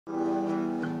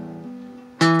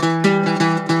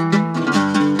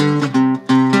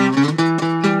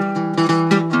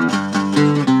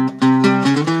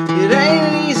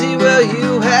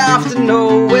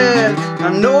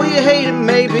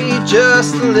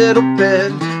a little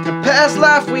bit. In a past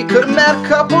life we could have met a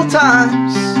couple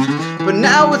times, but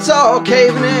now it's all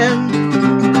caving in.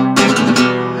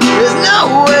 There's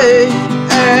no way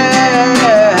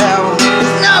out.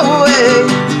 There's no way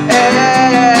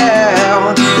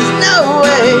out. There's no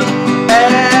way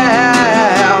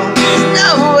out. There's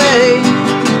no way.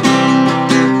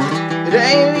 It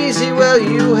ain't easy, well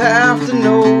you have to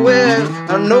know it.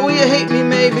 I know you hate me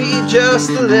maybe just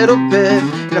a little bit.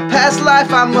 In a past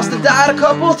life I must have died a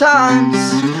couple times,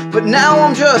 but now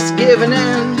I'm just giving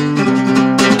in.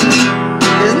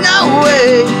 There's no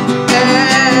way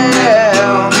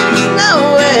out. There's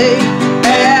no way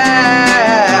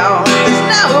out. There's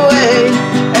no way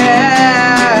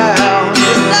out.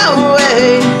 There's no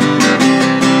way.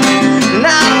 And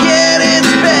I get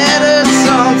it's better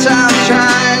sometimes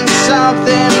trying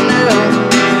something new.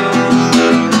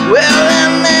 Well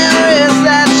then there is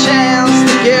that chance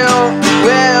the guilt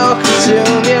will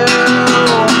consume you.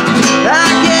 I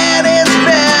get it's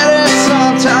better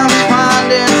sometimes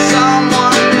finding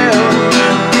someone new,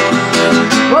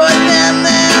 but then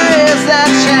there is that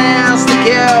chance the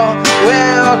guilt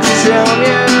will consume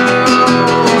you.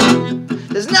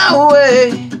 There's no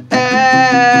way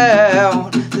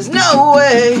out. There's no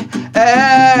way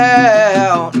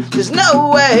out. There's no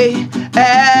way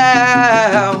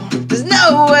out. There's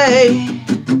no way.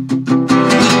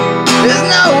 There's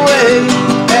no way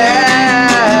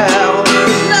out.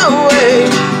 There's no way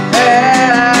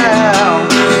out.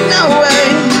 No way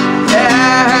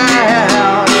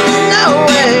out. No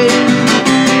way.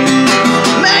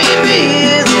 Maybe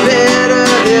it's better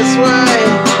this way.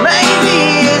 Maybe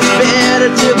it's better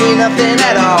to be nothing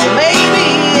at all. Maybe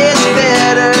it's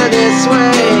better this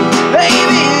way.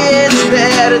 Maybe it's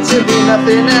better to be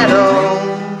nothing at all.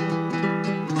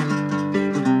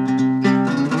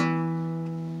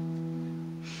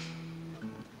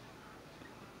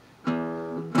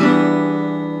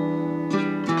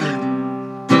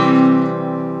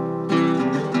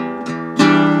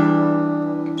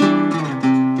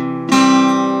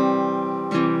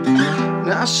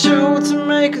 Not sure what to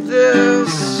make of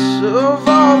this, of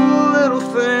all the little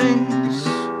things,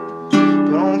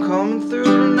 but I'm coming through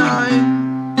tonight.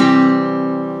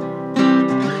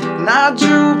 And I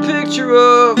drew a picture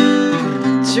of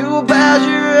too bad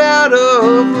you're out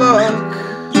of luck,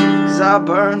 'cause I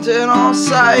burnt it on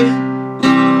sight.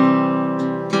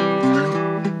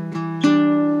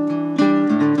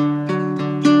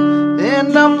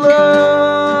 And I'm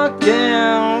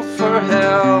looking for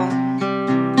hell.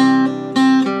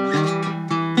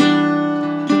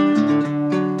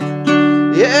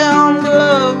 Yeah, I'm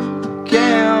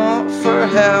looking for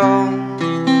hell.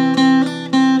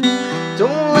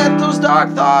 Don't let those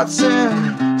dark thoughts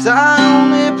in, 'cause I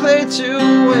only play to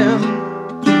win.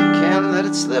 Can't let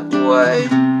it slip away.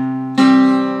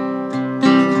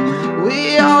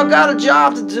 We all got a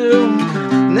job to do,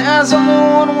 and there's only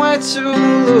one way to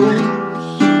lose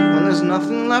when there's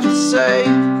nothing left to say.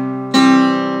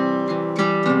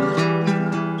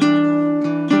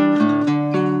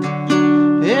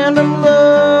 And I'm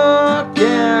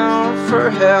looking for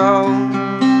hell.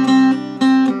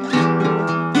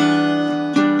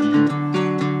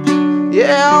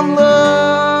 Yeah, I'm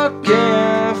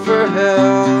looking for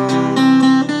hell.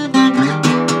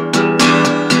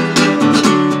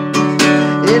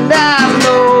 And I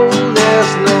know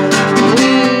there's no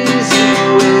easy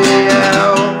way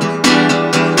out.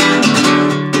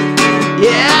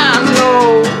 Yeah, I know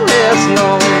there's no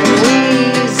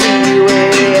easy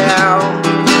way out.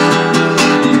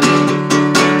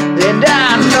 And I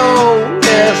know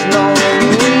there's no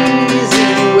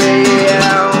easy way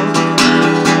out.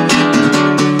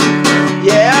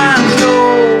 Yeah, I know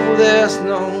there's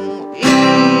no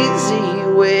easy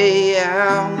way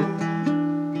out.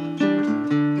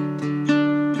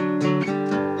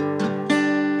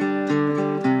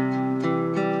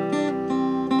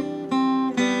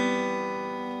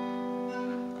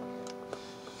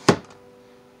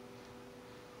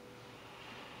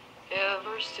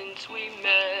 Ever since we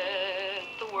met,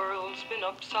 the world's been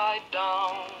upside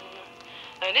down.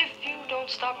 And if you don't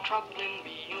stop troubling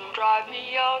me, you'll drive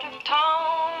me out of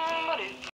town. But if